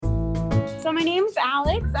So my name's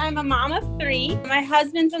Alex. I'm a mom of 3. My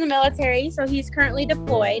husband's in the military, so he's currently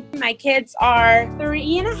deployed. My kids are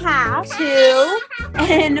 3.5, 2,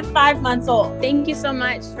 and 5 months old. Thank you so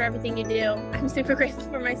much for everything you do. I'm super grateful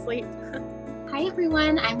for my sleep. Hi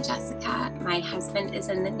everyone, I'm Jessica. My husband is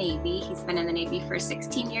in the Navy. He's been in the Navy for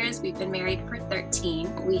 16 years. We've been married for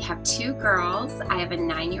 13. We have 2 girls. I have a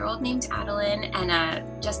 9-year-old named Adeline and a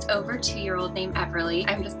just over 2-year-old named Everly.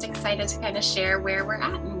 I'm just excited to kind of share where we're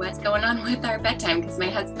at and what's going on with our bedtime because my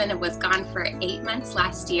husband was gone for 8 months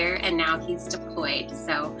last year and now he's deployed.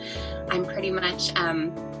 So I'm pretty much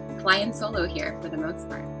flying solo here for the most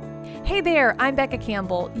part. Hey there, I'm Becca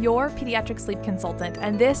Campbell, your pediatric sleep consultant,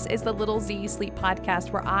 and this is the Little Z Sleep Podcast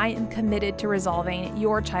where I am committed to resolving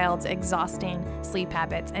your child's exhausting sleep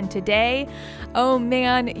habits. And today, oh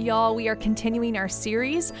man, y'all, we are continuing our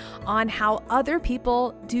series on how other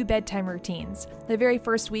people do bedtime routines. The very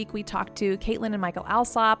first week, we talked to Caitlin and Michael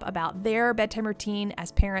Alsop about their bedtime routine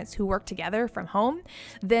as parents who work together from home.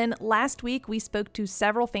 Then last week, we spoke to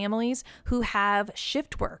several families who have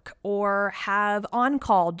shift work or have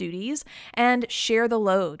on-call duties and share the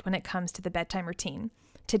load when it comes to the bedtime routine.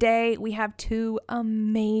 Today, we have 2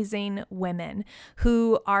 amazing women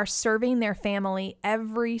who are serving their family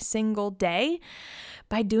every single day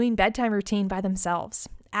by doing bedtime routine by themselves.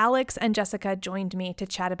 Alex and Jessica joined me to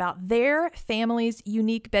chat about their family's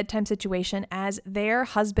unique bedtime situation as their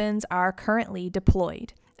husbands are currently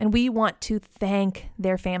deployed. And we want to thank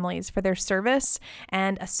their families for their service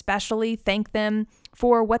and especially thank them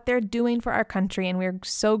for what they're doing for our country. And we're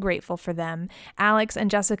so grateful for them. Alex and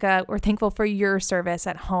Jessica, we're thankful for your service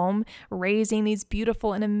at home, raising these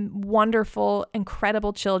beautiful and wonderful,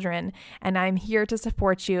 incredible children. And I'm here to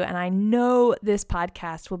support you. And I know this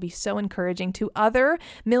podcast will be so encouraging to other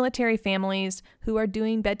military families who are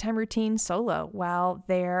doing bedtime routine solo while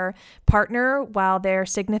their partner, while their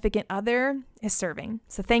significant other is serving.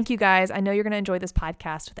 So thank you guys. I know you're going to enjoy this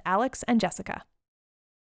podcast with Alex and Jessica.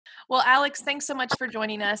 Well, Alex, thanks so much for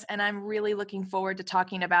joining us. And I'm really looking forward to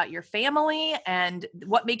talking about your family and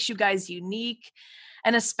what makes you guys unique,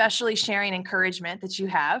 and especially sharing encouragement that you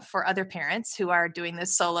have for other parents who are doing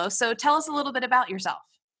this solo. So tell us a little bit about yourself.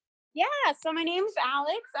 Yeah, so my name's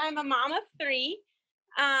Alex. I'm a mom of 3.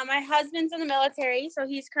 My husband's in the military, so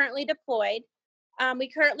he's currently deployed. We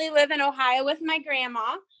currently live in Ohio with my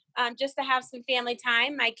grandma, just to have some family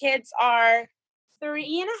time. My kids are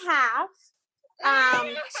 3.5,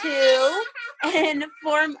 2, and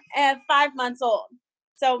 5 months old.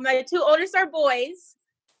 So my 2 oldest are boys,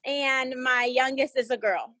 and my youngest is a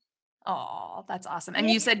girl. Oh, that's awesome. And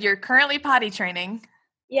you said you're currently potty training.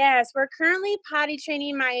 Yes, we're currently potty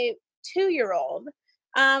training my 2-year-old.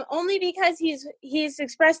 Only because he's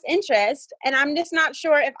expressed interest, and I'm just not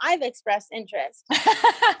sure if I've expressed interest.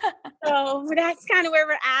 So that's kind of where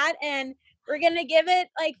we're at, and we're going to give it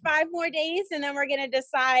like 5 more days, and then we're going to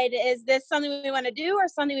decide, is this something we want to do or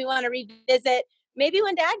something we want to revisit maybe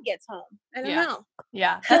when Dad gets home? I don't know.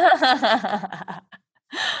 Yeah.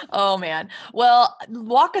 Oh, man. Well,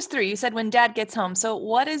 walk us through. You said when Dad gets home. So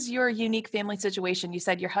what is your unique family situation? You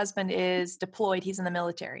said your husband is deployed. He's in the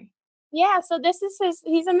military. Yeah, so this is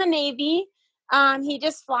he's in the Navy. He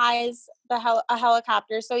just flies a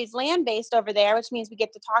helicopter. So he's land-based over there, which means we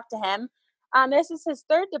get to talk to him. This is his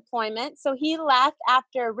 3rd deployment. So he left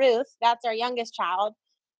after Ruth, that's our youngest child,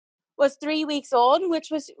 was 3 weeks old,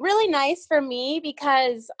 which was really nice for me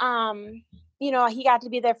because, he got to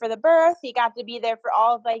be there for the birth. He got to be there for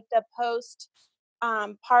all of like the post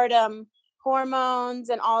partum hormones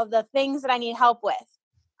and all of the things that I need help with.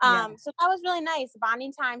 So that was really nice,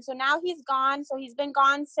 bonding time. So now he's gone. So he's been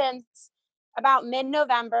gone since about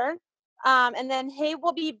mid-November. And then he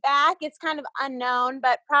will be back. It's kind of unknown,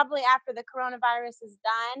 but probably after the coronavirus is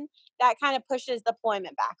done, that kind of pushes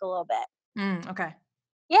deployment back a little bit. Okay.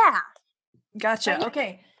 Yeah. Gotcha.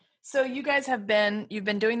 Okay. So you guys you've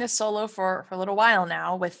been doing this solo for a little while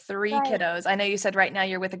now with 3 kiddos. I know you said right now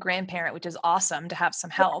you're with a grandparent, which is awesome to have some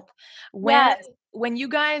help. When you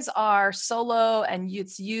guys are solo and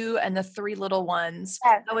it's you and the 3 little ones,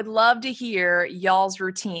 I would love to hear y'all's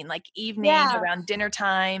routine, like evenings around dinner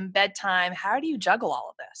time, bedtime. How do you juggle all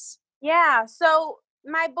of this? Yeah. So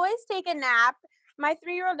my boys take a nap. My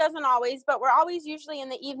 3-year-old doesn't always, but we're always usually in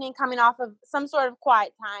the evening coming off of some sort of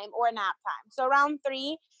quiet time or nap time. So around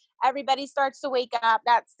 3, everybody starts to wake up.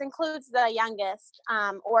 That includes the youngest,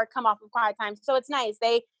 or come off of quiet time. So it's nice.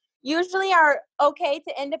 They usually are okay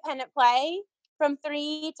to independent play from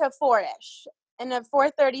 3 to 4-ish, and at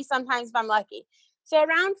 4:30 sometimes if I'm lucky. So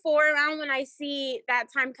around when I see that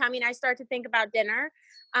time coming, I start to think about dinner.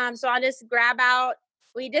 So I'll just grab out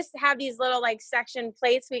we just have these little like section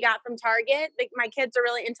plates we got from Target. Like my kids are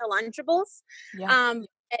really into Lunchables. Yeah.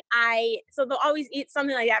 So they'll always eat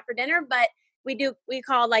something like that for dinner, but we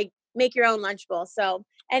call like make your own Lunchable. So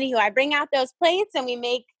anywho, I bring out those plates and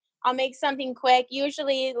I'll make something quick,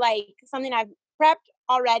 usually like something I've prepped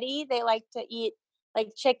already. They like to eat like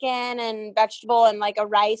chicken and vegetable and like a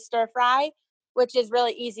rice stir fry, which is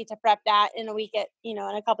really easy to prep that in a week in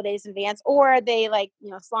a couple days in advance, or they like,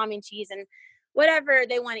 salami and cheese and whatever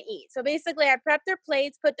they want to eat. So basically I prep their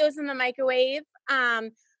plates, put those in the microwave.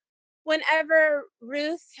 Whenever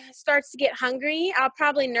Ruth starts to get hungry, I'll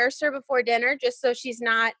probably nurse her before dinner just so she's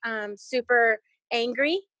not super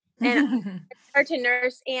angry, and I start to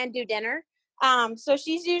nurse and do dinner. So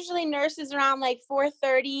she's usually nurses around like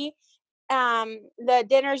 4:30. The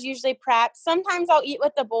dinner's usually prepped. Sometimes I'll eat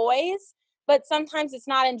with the boys, but sometimes it's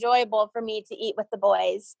not enjoyable for me to eat with the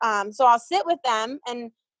boys. So I'll sit with them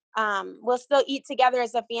and we'll still eat together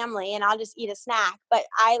as a family, and I'll just eat a snack. But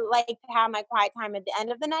I like to have my quiet time at the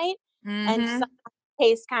end of the night and just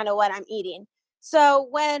taste kind of what I'm eating. So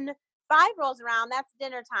when 5 rolls around, that's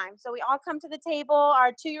dinner time. So we all come to the table.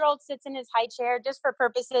 Our 2-year-old sits in his high chair just for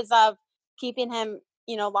purposes of keeping him,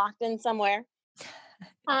 locked in somewhere.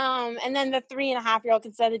 And then the 3.5-year-old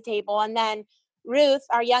can sit at the table. And then Ruth,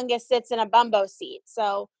 our youngest, sits in a bumbo seat.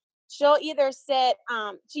 So she'll either sit,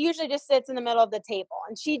 she usually just sits in the middle of the table.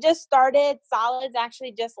 And she just started solids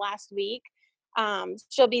actually just last week.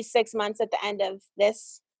 She'll be 6 months at the end of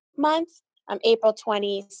this month, April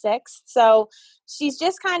 26th. So she's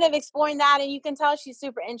just kind of exploring that, and you can tell she's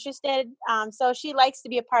super interested. So she likes to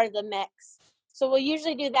be a part of the mix. So we'll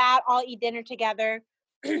usually do that. All eat dinner together.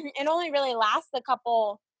 It only really lasts a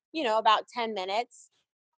couple, about 10 minutes.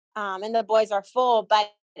 And the boys are full,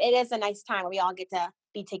 but it is a nice time where we all get to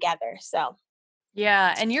be together. So.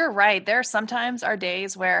 Yeah. And you're right. There sometimes are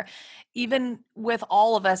days where even with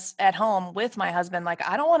all of us at home with my husband, like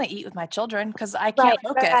I don't want to eat with my children because I can't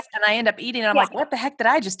focus and I end up eating and I'm like, what the heck did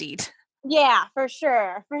I just eat? Yeah, for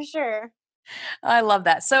sure. For sure. I love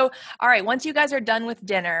that. So, all right. Once you guys are done with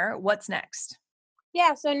dinner, what's next?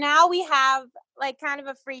 Yeah. So now we have like kind of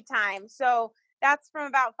a free time. So that's from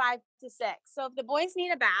about 5 to 6. So if the boys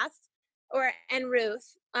need a bath and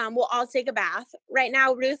Ruth, we'll all take a bath. Right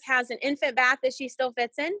now, Ruth has an infant bath that she still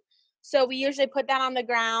fits in. So we usually put that on the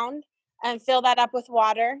ground and fill that up with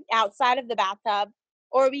water outside of the bathtub.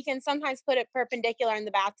 Or we can sometimes put it perpendicular in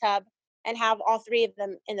the bathtub and have all 3 of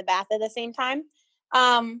them in the bath at the same time.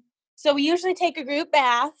 So we usually take a group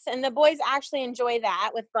bath, and the boys actually enjoy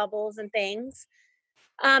that with bubbles and things.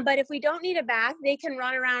 But if we don't need a bath, they can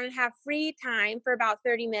run around and have free time for about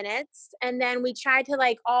 30 minutes. And then we try to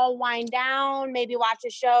like all wind down, maybe watch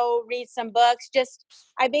a show, read some books.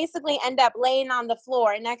 I basically end up laying on the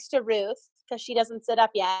floor next to Ruth because she doesn't sit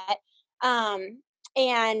up yet.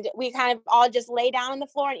 And we kind of all just lay down on the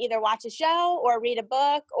floor and either watch a show or read a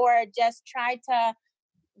book or just try to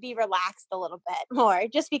be relaxed a little bit more,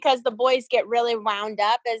 just because the boys get really wound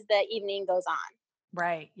up as the evening goes on.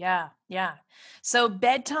 Right. Yeah. Yeah. So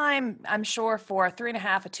bedtime, I'm sure for a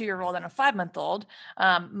 3.5, a 2-year-old and a 5-month-old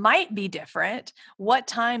might be different. What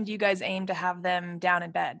time do you guys aim to have them down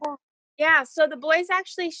in bed? Yeah. So the boys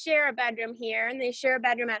actually share a bedroom here and they share a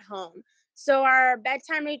bedroom at home. So our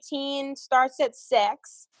bedtime routine starts at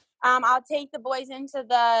 6. I'll take the boys into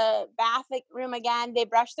the bathroom again. They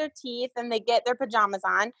brush their teeth and they get their pajamas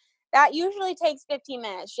on. That usually takes 15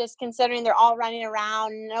 minutes, just considering they're all running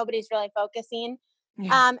around and nobody's really focusing.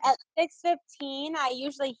 Yeah. At 6:15, I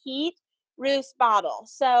usually heat Ruth's bottle.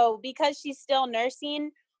 So because she's still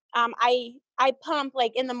nursing, I pump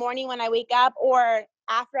like in the morning when I wake up or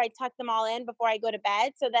after I tuck them all in before I go to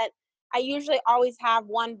bed, so that I usually always have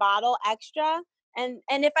 1 bottle extra. And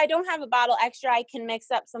if I don't have a bottle extra, I can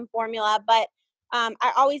mix up some formula, but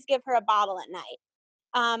I always give her a bottle at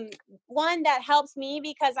night. One that helps me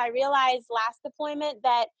because I realized last deployment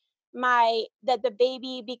that the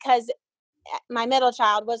baby, because my middle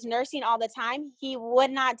child was nursing all the time, he would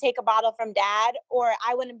not take a bottle from dad, or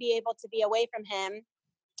I wouldn't be able to be away from him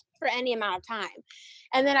for any amount of time.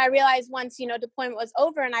 And then I realized once, deployment was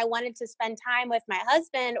over and I wanted to spend time with my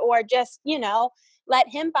husband or just, let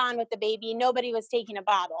him bond with the baby, nobody was taking a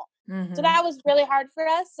bottle. Mm-hmm. So that was really hard for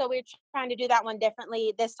us. So we're trying to do that one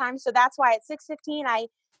differently this time. So that's why at 6:15,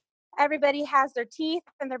 everybody has their teeth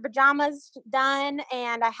and their pajamas done,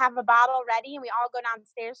 and I have a bottle ready, and we all go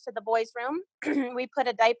downstairs to the boys' room. We put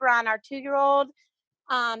a diaper on our 2-year-old.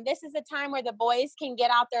 This is a time where the boys can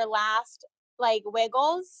get out their last like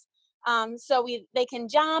wiggles. So they can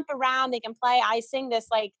jump around, they can play. I sing this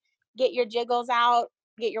like get your wiggles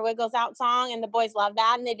out song, and the boys love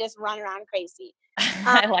that, and they just run around crazy.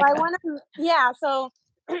 I like that. So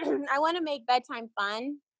I want to make bedtime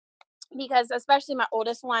fun because especially my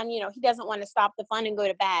oldest one, he doesn't want to stop the fun and go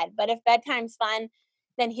to bed. But if bedtime's fun,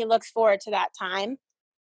 then he looks forward to that time.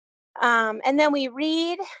 And then we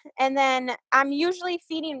read, and then I'm usually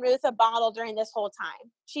feeding Ruth a bottle during this whole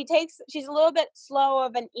time. She's a little bit slow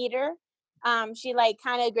of an eater. She like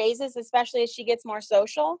kind of grazes, especially as she gets more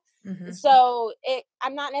social. Mm-hmm. So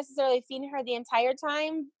I'm not necessarily feeding her the entire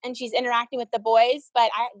time, and she's interacting with the boys,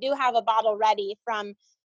 but I do have a bottle ready from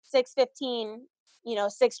 6:15,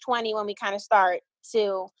 6:20 when we kind of start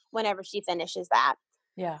to whenever she finishes that.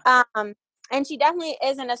 Yeah. And she definitely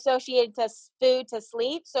isn't associated to food to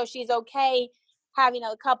sleep. So she's okay having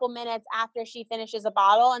a couple minutes after she finishes a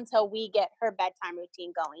bottle until we get her bedtime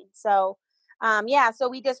routine going. So, so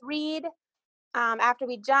we just read after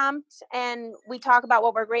we jumped and we talk about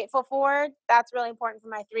what we're grateful for. That's really important for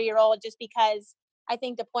my 3-year-old just because I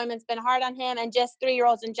think deployment's been hard on him and just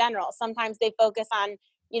 3-year-olds in general. Sometimes they focus on,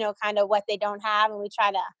 kind of what they don't have. And we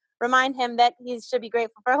try to remind him that he should be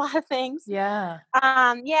grateful for a lot of things. Yeah.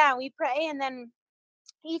 We pray, and then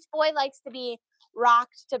each boy likes to be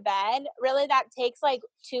rocked to bed. Really, that takes like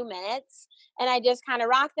 2 minutes, and I just kind of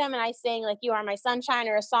rock them and I sing like "You Are My Sunshine"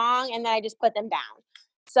 or a song, and then I just put them down.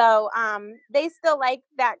 So they still like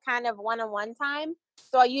that kind of one-on-one time.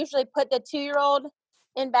 So I usually put the 2-year-old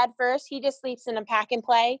in bed first. He just sleeps in a pack and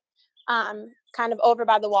play, kind of over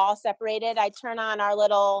by the wall, separated. I turn on our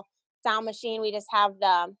little sound machine. We just have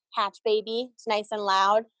the Hatch Baby. It's nice and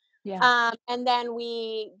loud. Yeah. And then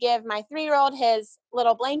we give my 3-year-old his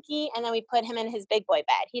little blankie, and then we put him in his big boy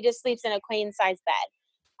bed. He just sleeps in a queen size bed.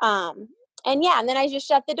 And then I just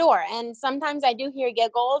shut the door. And sometimes I do hear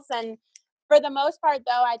giggles. And for the most part,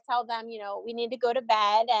 though, I tell them, we need to go to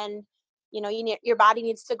bed, and your body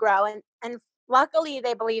needs to grow. And luckily,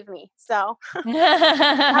 they believe me. So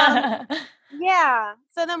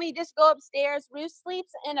So then we just go upstairs. Ruth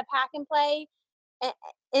sleeps in a pack and play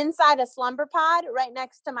inside a slumber pod right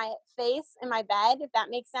next to my face in my bed, if that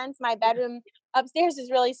makes sense. My bedroom upstairs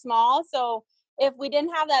is really small, so if we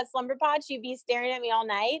didn't have that slumber pod, she'd be staring at me all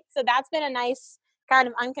night. So that's been a nice kind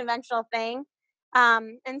of unconventional thing.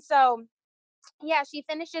 And so she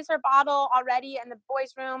finishes her bottle already in the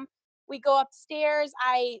boys' room. We go upstairs.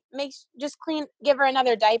 I give her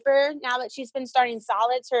another diaper now that she's been starting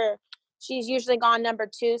solids. She's usually gone number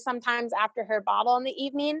 2 sometimes after her bottle in the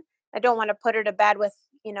evening. I don't want to put her to bed with,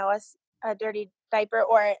 a dirty diaper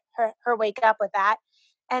or her wake up with that.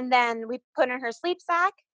 And then we put in her sleep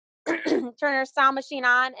sack, turn her sound machine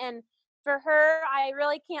on. And for her, I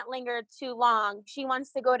really can't linger too long. She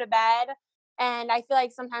wants to go to bed. And I feel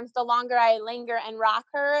like sometimes the longer I linger and rock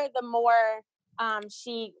her, the more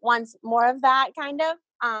she wants more of that kind of.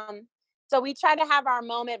 So we try to have our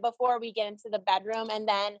moment before we get into the bedroom. And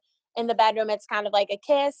then in the bedroom, it's kind of like a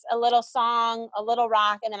kiss, a little song, a little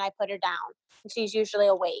rock, and then I put her down. And she's usually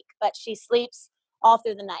awake, but she sleeps all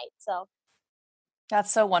through the night. So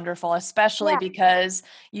that's so wonderful, especially because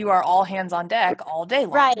you are all hands on deck all day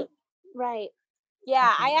long. Right.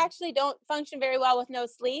 Yeah, I actually don't function very well with no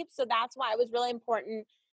sleep, so that's why it was really important.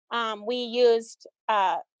 We used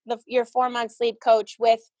your 4-month sleep coach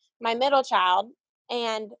with my middle child,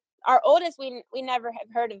 and our oldest, we never have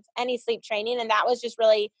heard of any sleep training, and that was just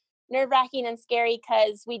really nerve-wracking and scary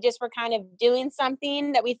because we just were kind of doing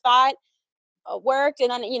something that we thought worked,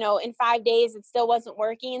 and then in 5 days it still wasn't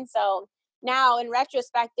working. So now in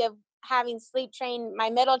retrospective, having sleep trained my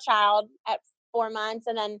middle child at 4 months,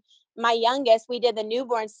 and then my youngest, we did the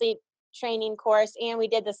newborn sleep training course and we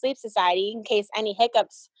did the sleep society in case any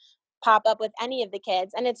hiccups pop up with any of the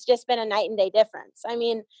kids. And it's just been a night and day difference. I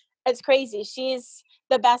mean, it's crazy. She's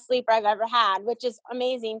the best sleeper I've ever had, which is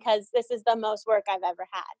amazing because this is the most work I've ever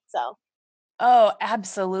had. So. Oh,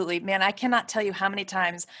 absolutely. Man, I cannot tell you how many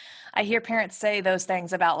times I hear parents say those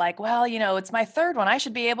things about like, well, it's my 3rd one. I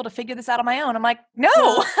should be able to figure this out on my own. I'm like,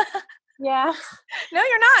 no. Yeah. No,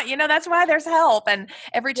 you're not. That's why there's help, and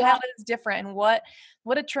every child is different. And what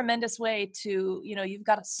a tremendous way to, you've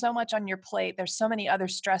got so much on your plate. There's so many other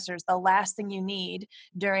stressors. The last thing you need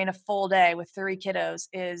during a full day with 3 kiddos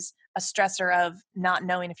is a stressor of not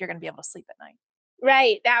knowing if you're going to be able to sleep at night.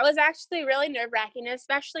 Right. That was actually really nerve-wracking,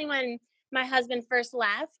 especially when my husband first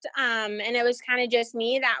left. And it was kind of just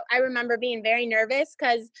me. That I remember being very nervous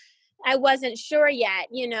because I wasn't sure yet,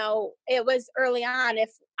 it was early on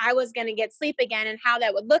if I was going to get sleep again and how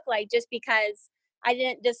that would look like, just because I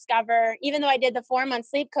didn't discover, even though I did the 4-month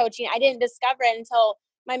sleep coaching, I didn't discover it until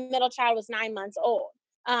my middle child was 9 months old.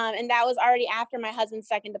 And that was already after my husband's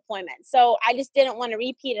second deployment. So I just didn't want a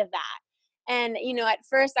repeat of that. And, at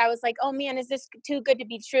first I was like, oh man, is this too good to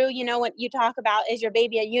be true? What you talk about is your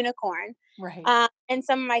baby a unicorn. Right. And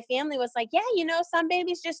some of my family was like, yeah, some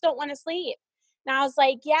babies just don't want to sleep. And I was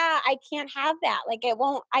like, yeah, I can't have that. Like it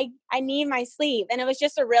won't, I need my sleep. And it was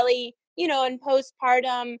just a really, in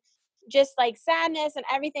postpartum, just like sadness and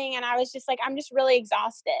everything. And I was just like, I'm just really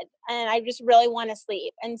exhausted and I just really want to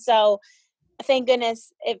sleep. And so thank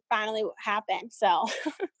goodness it finally happened. So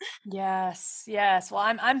Yes, yes. Well,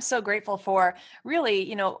 I'm so grateful for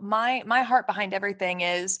really, my heart behind everything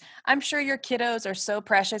is I'm sure your kiddos are so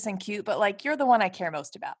precious and cute, but like you're the one I care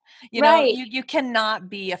most about. right. You cannot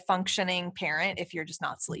be a functioning parent if you're just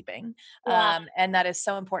not sleeping. Yeah. And that is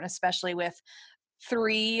so important, especially with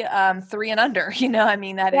three and under, I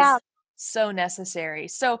mean, that Yeah. is so necessary.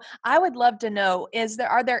 So I would love to know,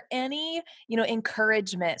 are there any,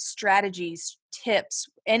 encouragement strategies, tips,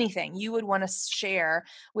 anything you would want to share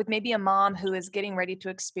with maybe a mom who is getting ready to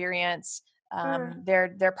experience Mm.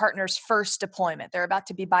 their partner's first deployment? They're about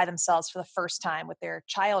to be by themselves for the first time with their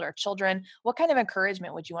child or children. What kind of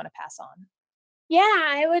encouragement would you want to pass on? Yeah,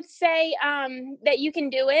 I would say that you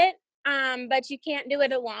can do it, but you can't do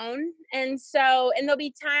it alone. And there'll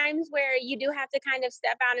be times where you do have to kind of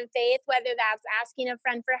step out in faith, whether that's asking a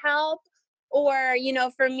friend for help or,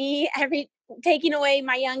 for me, every taking away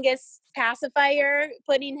my youngest pacifier,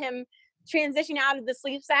 putting him transitioning out of the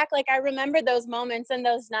sleep sack. Like I remember those moments and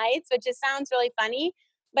those nights, which just sounds really funny.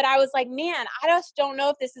 But I was like, man, I just don't know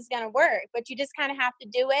if this is going to work. But you just kind of have to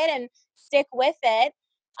do it and stick with it.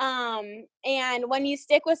 And when you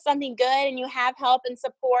stick with something good and you have help and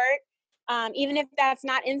support, even if that's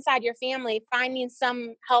not inside your family, finding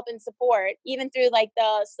some help and support, even through like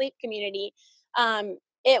the sleep community,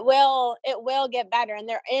 it will get better. And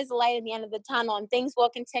there is light at the end of the tunnel, and things will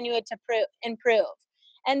continue to improve.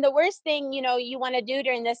 And the worst thing you want to do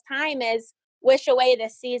during this time is wish away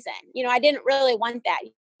this season. I didn't really want that.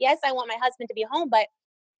 Yes, I want my husband to be home, but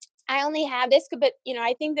I only have this could, but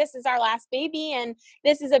I think this is our last baby, and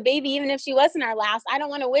this is a baby. Even if she wasn't our last, I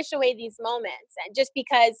don't want to wish away these moments, and just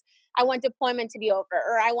because I want deployment to be over,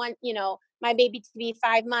 or I want my baby to be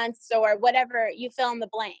 5 months, or whatever you fill in the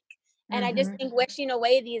blank. And I just Hmm. think wishing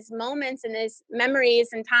away these moments and these memories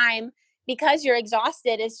and time because you're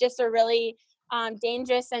exhausted is just a really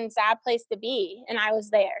dangerous and sad place to be. And I was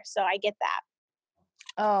there, so I get that.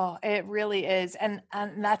 Oh, it really is. And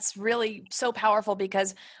that's really so powerful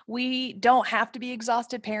because we don't have to be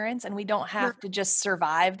exhausted parents and we don't No, have to just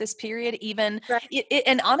survive this period. Even right.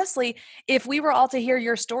 and honestly, if we were all to hear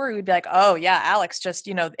your story, we'd be like, oh yeah, Alex, just,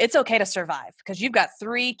 it's okay to survive because you've got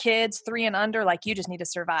 3 kids, 3 and under, like you just need to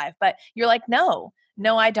survive. But you're like, no,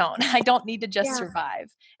 I don't. I don't need to just Yeah.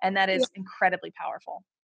 survive. And that is incredibly powerful.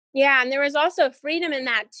 Yeah, and there was also freedom in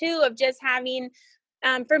that too of just having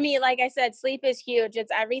for me, like I said, sleep is huge.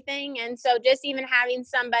 It's everything. And so just even having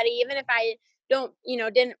somebody, even if I don't,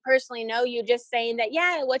 didn't personally know you, just saying that,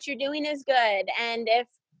 yeah, what you're doing is good. And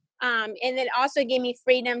it also gave me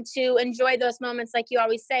freedom to enjoy those moments, like you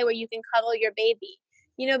always say, where you can cuddle your baby,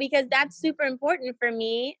 because that's super important for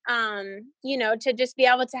me, to just be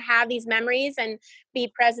able to have these memories and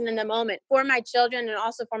be present in the moment for my children and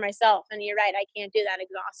also for myself. And you're right, I can't do that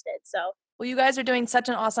exhausted. So, Well, you guys are doing such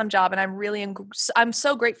an awesome job, and I'm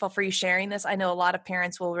so grateful for you sharing this. I know a lot of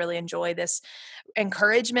parents will really enjoy this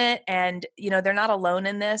encouragement, and they're not alone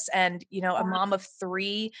in this. And a yeah. mom of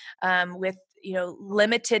three with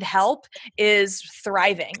limited help is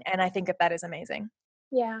thriving, and I think that is amazing.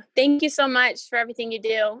 Yeah. Thank you so much for everything you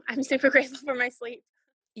do. I'm super grateful for my sleep.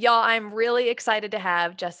 Y'all, I'm really excited to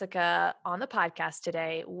have Jessica on the podcast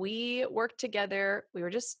today. We worked together, we were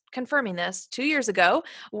just confirming this 2 years ago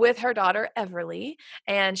with her daughter, Everly,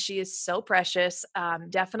 and she is so precious.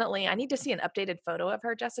 Definitely, I need to see an updated photo of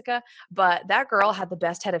her, Jessica, but that girl had the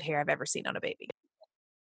best head of hair I've ever seen on a baby.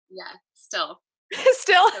 Yeah, still.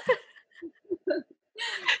 Still,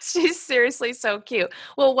 So she's seriously so cute.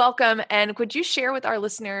 Well, welcome. And could you share with our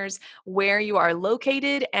listeners where you are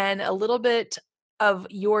located and a little bit of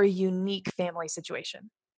your unique family situation?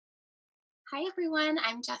 hi everyone,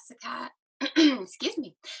 I'm Jessica. Excuse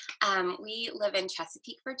me. We live in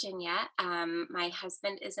Chesapeake, Virginia. My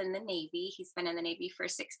husband is in the Navy. He's been in the Navy for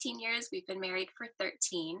 16 years. We've been married for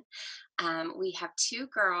 13. We have two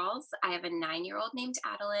girls. I have a 9-year-old named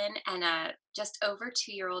Adeline and a just over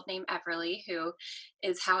 2-year-old named Everly, who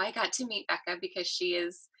is how I got to meet Becca because she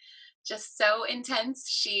is just so intense.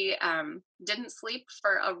 She didn't sleep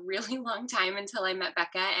for a really long time until I met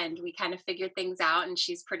Becca, and we kind of figured things out, and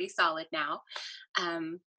she's pretty solid now.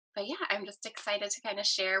 But yeah, I'm just excited to kind of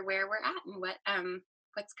share where we're at and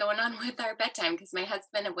what's going on with our bedtime, because my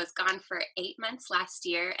husband was gone for 8 months last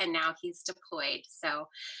year and now he's deployed. So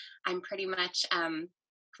I'm pretty much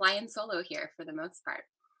flying solo here for the most part.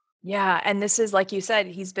 Yeah. And this is, like you said,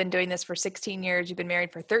 he's been doing this for 16 years. You've been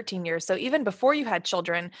married for 13 years. So even before you had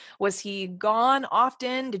children, was he gone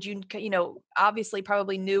often? Did you, obviously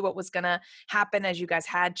probably knew what was going to happen as you guys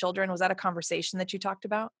had children? Was that a conversation that you talked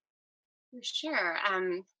about? For sure.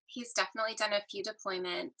 He's definitely done a few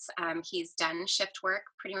deployments. He's done shift work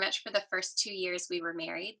pretty much for the first 2 years we were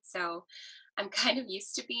married. So I'm kind of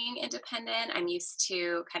used to being independent. I'm used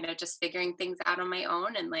to kind of just figuring things out on my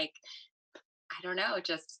own. And like, I don't know,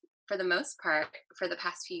 just for the most part, for the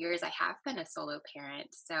past few years, I have been a solo parent.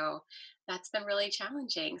 So that's been really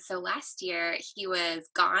challenging. So last year he was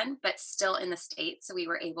gone, but still in the States. So we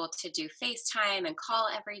were able to do FaceTime and call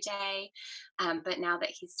every day. But now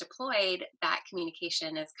that he's deployed, that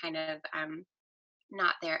communication is kind of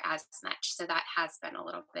not there as much. So that has been a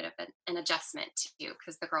little bit of an adjustment too,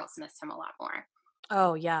 because the girls miss him a lot more.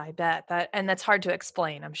 Oh, yeah, I bet that. And that's hard to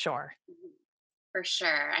explain, I'm sure. For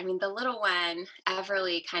sure. I mean, the little one,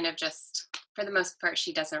 Everly, kind of just, for the most part,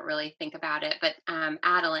 she doesn't really think about it. But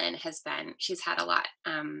Adeline she's had a lot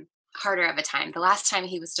harder of a time. The last time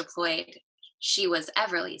he was deployed, she was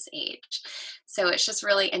Everly's age. So it's just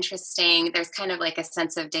really interesting. There's kind of like a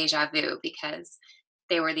sense of deja vu because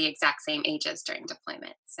they were the exact same ages during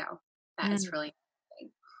deployment. So that is really interesting.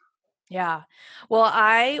 Yeah. Well,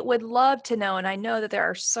 I would love to know, and I know that there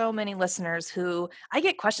are so many listeners who I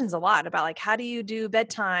get questions a lot about, like, how do you do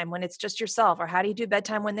bedtime when it's just yourself? Or how do you do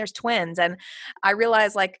bedtime when there's twins? And I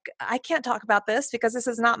realize, like, I can't talk about this because this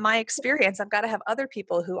is not my experience. I've got to have other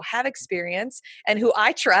people who have experience and who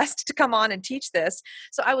I trust to come on and teach this.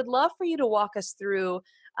 So I would love for you to walk us through,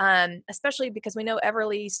 especially because we know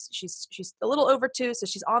Everly, she's a little over 2, so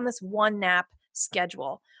she's on this one nap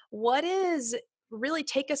schedule. What is really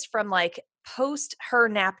take us from like post her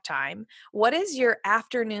nap time? What is your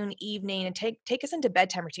afternoon, evening, and take us into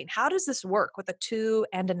bedtime routine? How does this work with a 2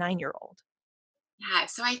 and a 9-year-old? Yeah,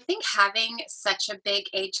 so I think having such a big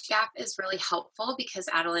age gap is really helpful because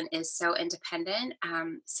Adeline is so independent.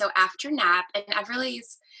 So after nap, and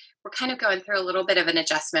we're kind of going through a little bit of an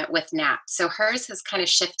adjustment with nap. So hers has kind of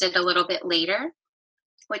shifted a little bit later,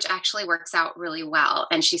 which actually works out really well.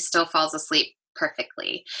 And she still falls asleep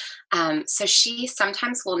perfectly. So she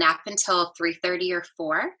sometimes will nap until 3:30 or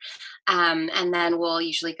 4. And then we'll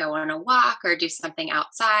usually go on a walk or do something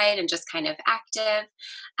outside and just kind of active.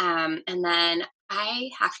 And then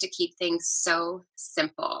I have to keep things so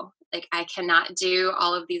simple. Like I cannot do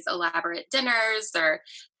all of these elaborate dinners or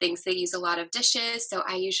things that use a lot of dishes. So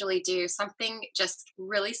I usually do something just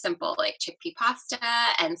really simple, like chickpea pasta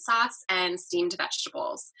and sauce and steamed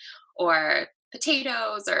vegetables or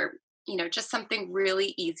potatoes or, just something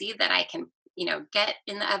really easy that I can, get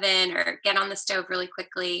in the oven or get on the stove really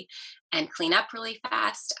quickly and clean up really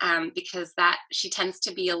fast. Because that she tends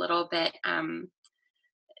to be a little bit,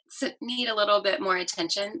 need a little bit more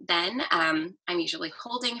attention, then I'm usually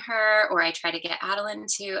holding her or I try to get Adeline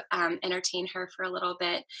to entertain her for a little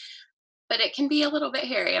bit. But it can be a little bit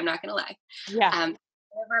hairy, I'm not going to lie. Yeah. Kind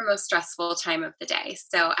of our most stressful time of the day.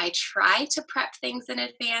 So I try to prep things in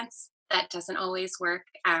advance. That doesn't always work.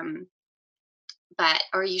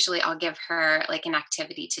 Or usually I'll give her like an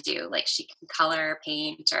activity to do, like she can color,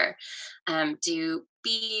 paint, or do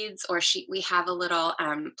beads, or we have a little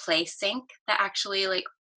play sink that actually like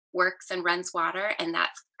works and runs water, and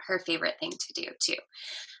that's her favorite thing to do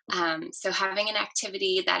too. So having an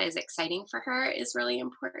activity that is exciting for her is really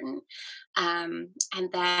important. And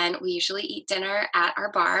then we usually eat dinner at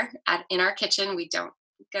our bar in our kitchen. We don't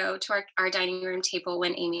go to our dining room table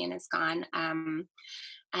when Amian is gone.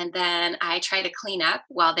 And then I try to clean up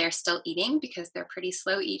while they're still eating because they're pretty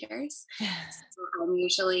slow eaters. So I'm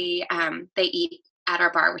usually, they eat at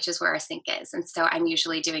our bar, which is where our sink is. And so I'm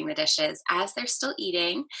usually doing the dishes as they're still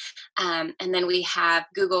eating. And then we have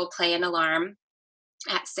Google play an alarm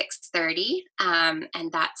at 6:30,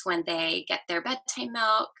 and that's when they get their bedtime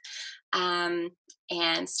milk,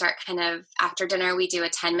 and start kind of after dinner. We do a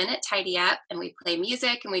 10-minute tidy up and we play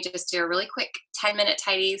music and we just do a really quick 10-minute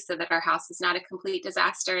tidy so that our house is not a complete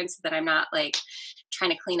disaster and so that I'm not like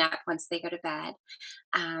trying to clean up once they go to bed.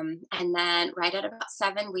 And then right at about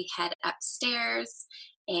 7 we head upstairs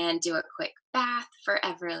and do a quick bath for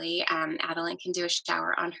Everly. Adeline can do a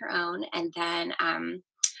shower on her own, and then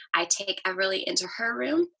I take Everly into her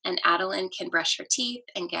room, and Adeline can brush her teeth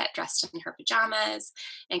and get dressed in her pajamas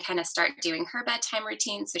and kind of start doing her bedtime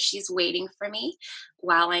routine. So she's waiting for me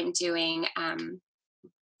while I'm doing,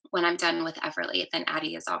 when I'm done with Everly, then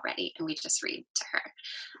Addie is all ready and we just read to her.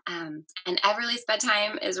 And Everly's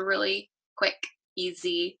bedtime is really quick.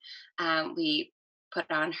 easy. We put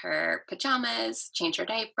on her pajamas, change her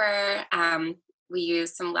diaper. We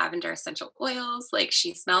use some lavender essential oils. Like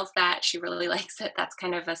she smells that. She really likes it. That's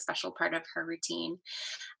kind of a special part of her routine.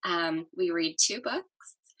 We read 2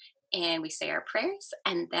 books and we say our prayers.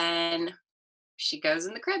 And then she goes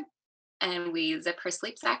in the crib and we zip her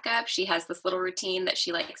sleep sack up. She has this little routine that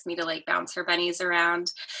she likes me to like bounce her bunnies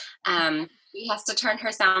around. She has to turn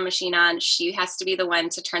her sound machine on. She has to be the one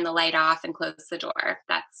to turn the light off and close the door.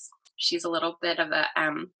 She's a little bit of a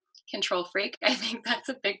control freak. I think that's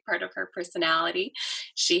a big part of her personality.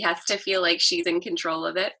 She has to feel like she's in control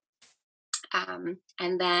of it. And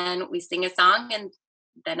then we sing a song and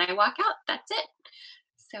then I walk out. That's it.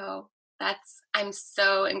 So I'm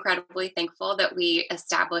so incredibly thankful that we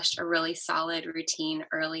established a really solid routine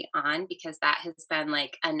early on, because that has been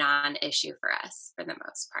like a non-issue for us for the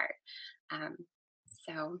most part.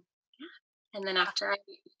 So yeah. And then after I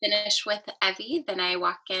finish with Evie, then I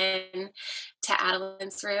walk in to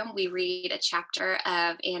Adeline's room. We read a chapter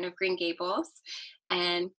of Anne of Green Gables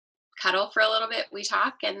and cuddle for a little bit. We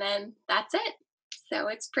talk and then that's it. So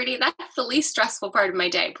that's the least stressful part of my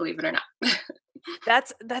day, believe it or not.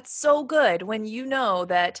 That's so good when you know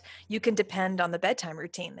that you can depend on the bedtime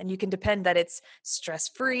routine and you can depend that it's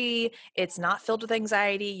stress-free, it's not filled with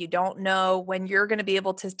anxiety, you don't know when you're going to be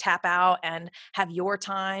able to tap out and have your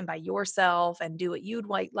time by yourself and do what you'd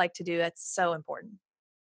like to do. That's so important.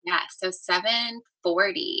 Yeah, so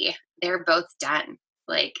 7:40, they're both done.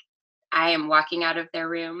 Like I am walking out of their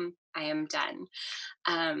room, I am done.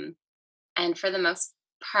 And for the most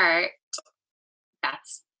part,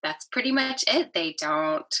 that's pretty much it. They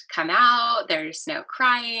don't come out. There's no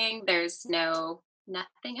crying. There's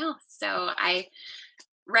nothing else. So I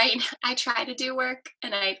try to do work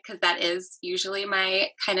because that is usually my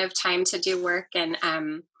kind of time to do work and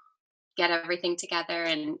get everything together.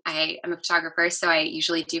 And I am a photographer, so I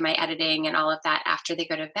usually do my editing and all of that after they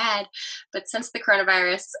go to bed. But since the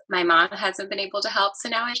coronavirus, my mom hasn't been able to help. So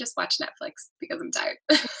now I just watch Netflix because I'm tired.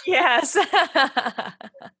 Yes.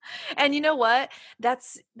 And you know what?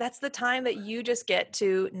 That's the time that you just get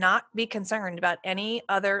to not be concerned about any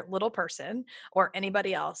other little person or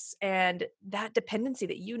anybody else. And that dependency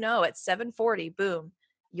that at 7:40, boom,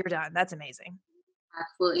 you're done. That's amazing.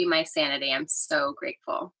 Absolutely my sanity. I'm so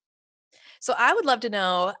grateful. So I would love to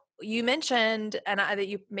know, you mentioned, and that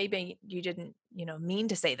you didn't, mean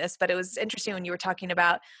to say this, but it was interesting when you were talking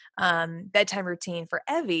about bedtime routine for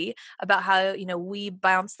Evie, about how, we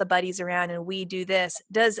bounce the buddies around and we do this.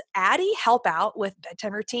 Does Addie help out with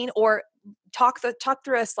bedtime routine, or talk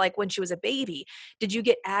through us, like when she was a baby, did you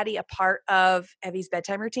get Addie a part of Evie's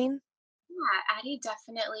bedtime routine? Yeah, Addie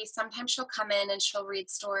definitely, sometimes she'll come in and she'll read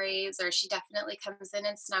stories, or she definitely comes in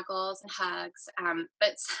and snuggles and hugs.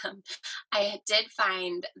 But I did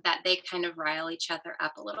find that they kind of rile each other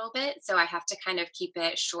up a little bit. So I have to kind of keep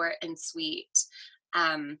it short and sweet.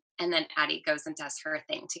 And then Addie goes and does her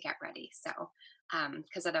thing to get ready. So,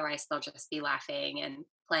 because otherwise they'll just be laughing and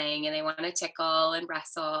playing and they want to tickle and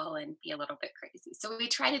wrestle and be a little bit crazy. So we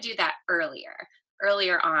try to do that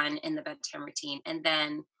earlier on in the bedtime routine. And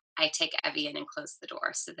then I take Evie in and close the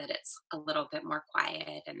door so that it's a little bit more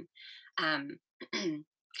quiet and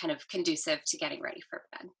kind of conducive to getting ready for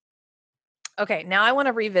bed. Okay, now I want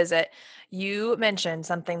to revisit. You mentioned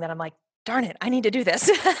something that I'm like, darn it, I need to do this.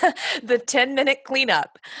 The 10-minute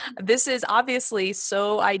cleanup. This is obviously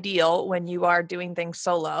so ideal when you are doing things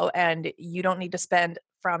solo and you don't need to spend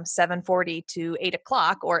from 7:40 to 8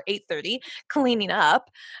 o'clock or 8:30 cleaning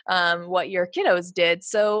up what your kiddos did.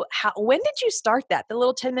 So when did you start that, the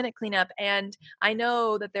little 10-minute cleanup? And I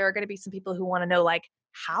know that there are going to be some people who want to know, like,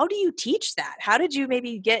 how do you teach that? How did you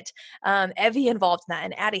maybe get Evie involved in that?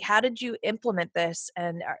 And Addie, how did you implement this?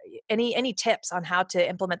 And any tips on how to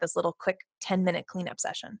implement this little quick 10-minute cleanup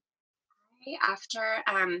session? After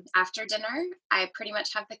dinner, I pretty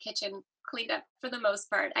much have the kitchen cleaned up for the most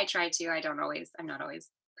part. I try to. I'm not always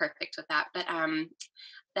perfect with that, but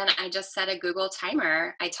then I just set a Google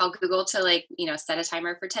timer. I tell Google to set a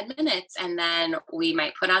timer for 10 minutes, and then we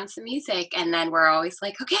might put on some music, and then we're always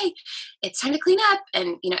like, okay, it's time to clean up.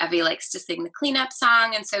 And Evie likes to sing the cleanup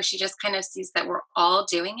song, and so she just kind of sees that we're all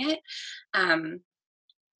doing it. And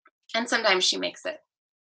sometimes she makes it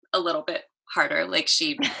a little bit harder, like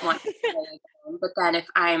she wants to play alone. But then if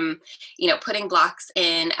I'm putting blocks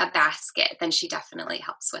in a basket, then she definitely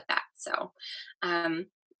helps with that. So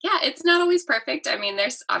yeah, it's not always perfect. I mean,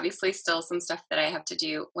 there's obviously still some stuff that I have to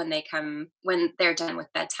do when they're done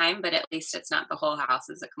with bedtime, but at least it's not the whole house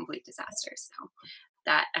is a complete disaster. So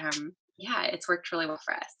that yeah, it's worked really well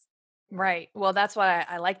for us. Right. Well, that's what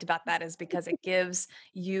I liked about that is because it gives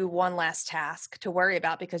you one less task to worry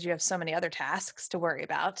about because you have so many other tasks to worry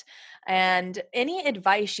about. And any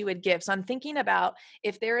advice you would give. So I'm thinking about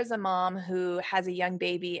if there is a mom who has a young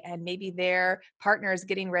baby and maybe their partner is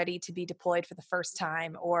getting ready to be deployed for the first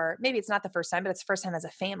time, or maybe it's not the first time, but it's the first time as a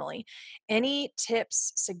family. Any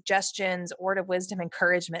tips, suggestions, word of wisdom,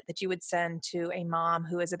 encouragement that you would send to a mom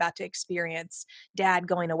who is about to experience dad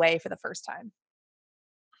going away for the first time?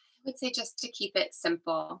 Would say just to keep it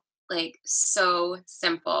simple, like so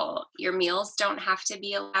simple. Your meals don't have to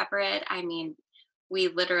be elaborate. I mean, we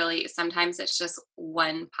literally sometimes it's just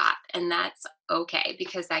one pot, and that's okay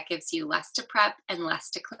because that gives you less to prep and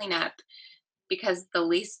less to clean up. Because the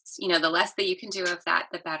least, the less that you can do of that,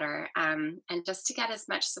 the better. And just to get as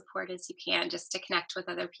much support as you can, just to connect with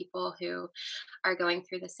other people who are going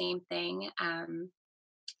through the same thing.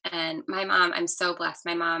 And my mom, I'm so blessed.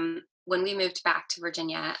 My mom, when we moved back to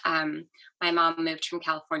Virginia, my mom moved from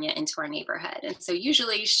California into our neighborhood. And so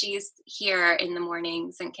usually she's here in the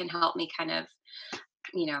mornings and can help me kind of,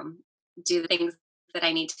 you know, do the things that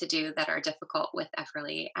I need to do that are difficult with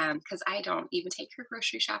Everly. Because I don't even take her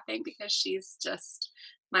grocery shopping because she's just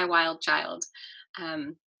my wild child.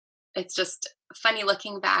 Um, it's just funny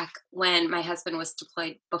looking back when my husband was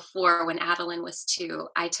deployed before, when Adeline was 2,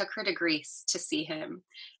 I took her to Greece to see him.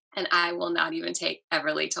 And I will not even take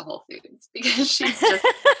Everly to Whole Foods because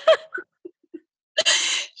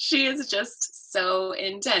she is just so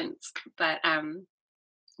intense. But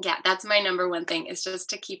yeah, that's my number one thing is just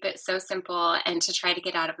to keep it so simple and to try to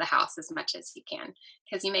get out of the house as much as you can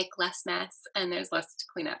because you make less mess and there's less to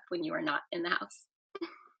clean up when you are not in the house.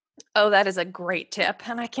 Oh, that is a great tip,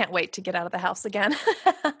 and I can't wait to get out of the house again.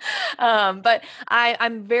 But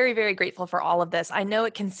I'm very, very grateful for all of this. I know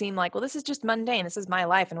it can seem like, well, this is just mundane. This is my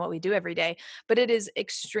life and what we do every day. But it is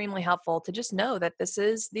extremely helpful to just know that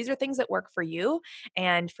these are things that work for you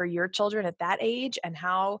and for your children at that age, and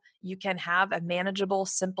how you can have a manageable,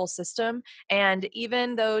 simple system. And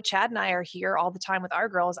even though Chad and I are here all the time with our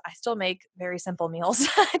girls, I still make very simple meals.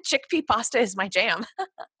 Chickpea pasta is my jam.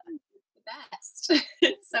 The best.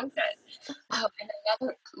 It's so good. Oh, and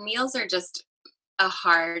another meals are just a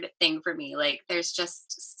hard thing for me. Like there's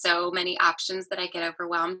just so many options that I get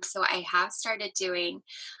overwhelmed. So I have started doing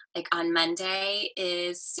like on Monday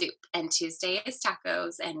is soup and Tuesday is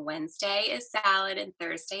tacos and Wednesday is salad and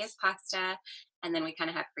Thursday is pasta. And then we kind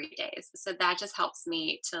of have free days. So that just helps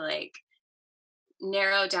me to like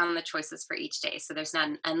narrow down the choices for each day. So there's not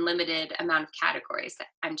an unlimited amount of categories that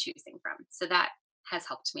I'm choosing from. So that has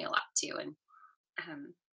helped me a lot too. And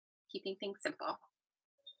keeping things simple.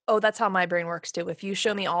 Oh, that's how my brain works too. If you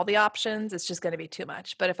show me all the options, it's just going to be too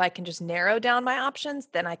much. But if I can just narrow down my options,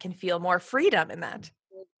 then I can feel more freedom in that.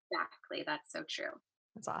 Exactly. That's so true.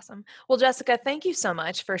 That's awesome. Well, Jessica, thank you so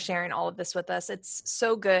much for sharing all of this with us. It's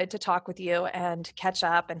so good to talk with you and catch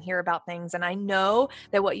up and hear about things. And I know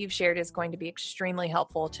that what you've shared is going to be extremely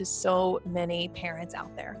helpful to so many parents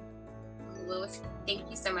out there. Lois, thank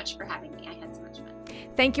you so much for having me. I had so much fun.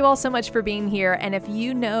 Thank you all so much for being here. And if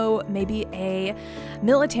you know maybe a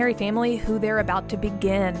military family who they're about to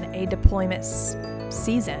begin a deployment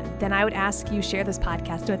season, then I would ask you share this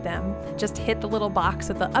podcast with them. Just hit the little box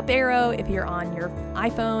with the up arrow if you're on your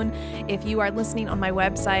iPhone. If you are listening on my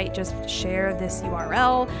website, just share this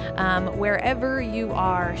URL. Wherever you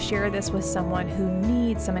are, share this with someone who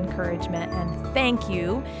needs some encouragement. And thank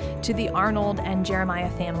you to the Arnold and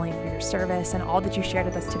Jeremiah family for your service and all that you shared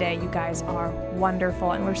with us today. You guys are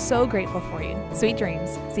wonderful, and we're so grateful for you. Sweet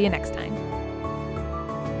dreams. See you next time.